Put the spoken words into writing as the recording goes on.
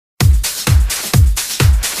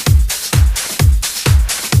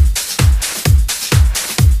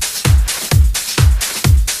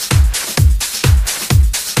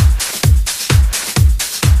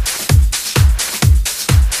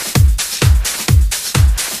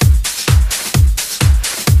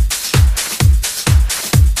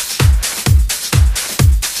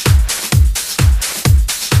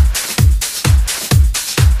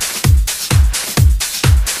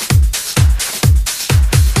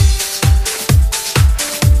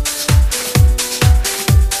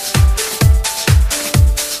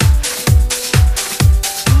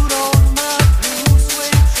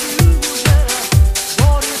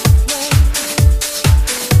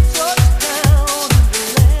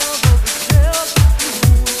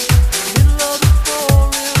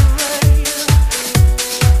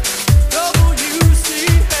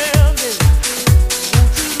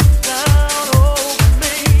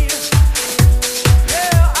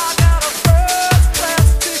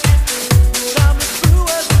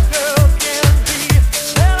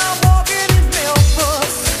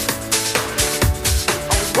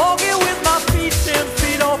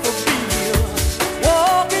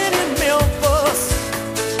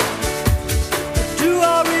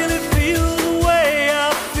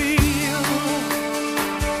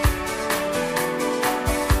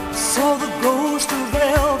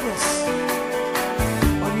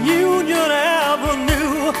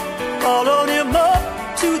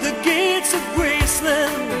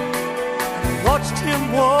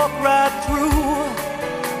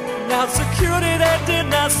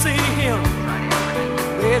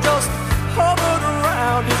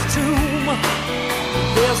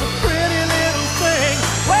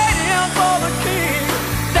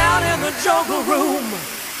room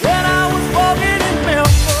when I was walking in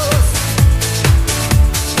Memphis.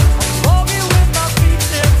 I'm walking with my feet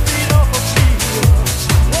 10 feet off a pier.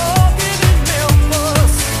 Walking in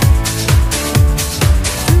Memphis.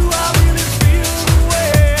 Do I really feel the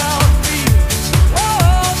way I feel?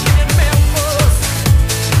 Walking in Memphis.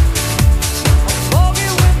 I'm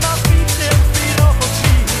walking with my feet 10 feet off a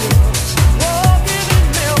pier. Walking in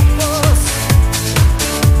Memphis.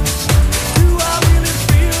 Do I really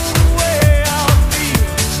feel the way I feel?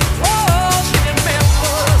 Walking in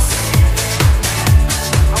Memphis.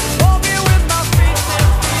 I'm walking with my feet 10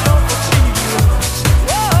 feet off a pier.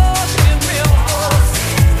 Walking in Memphis.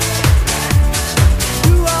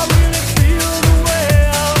 Do I really feel the way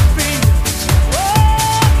I feel?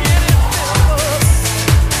 Walking in Memphis.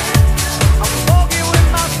 I'm walking with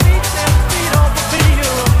my feet 10 feet off a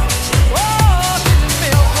pier. Walking in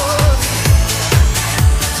Memphis.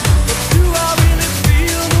 But do I really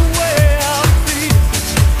feel the way I feel?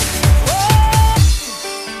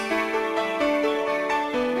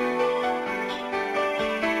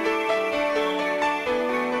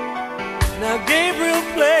 Now Gabriel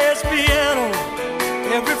plays piano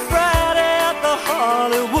every Friday at the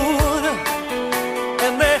Hollywood,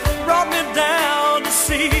 and they brought me down to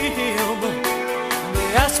see him. They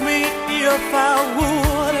asked me if I would.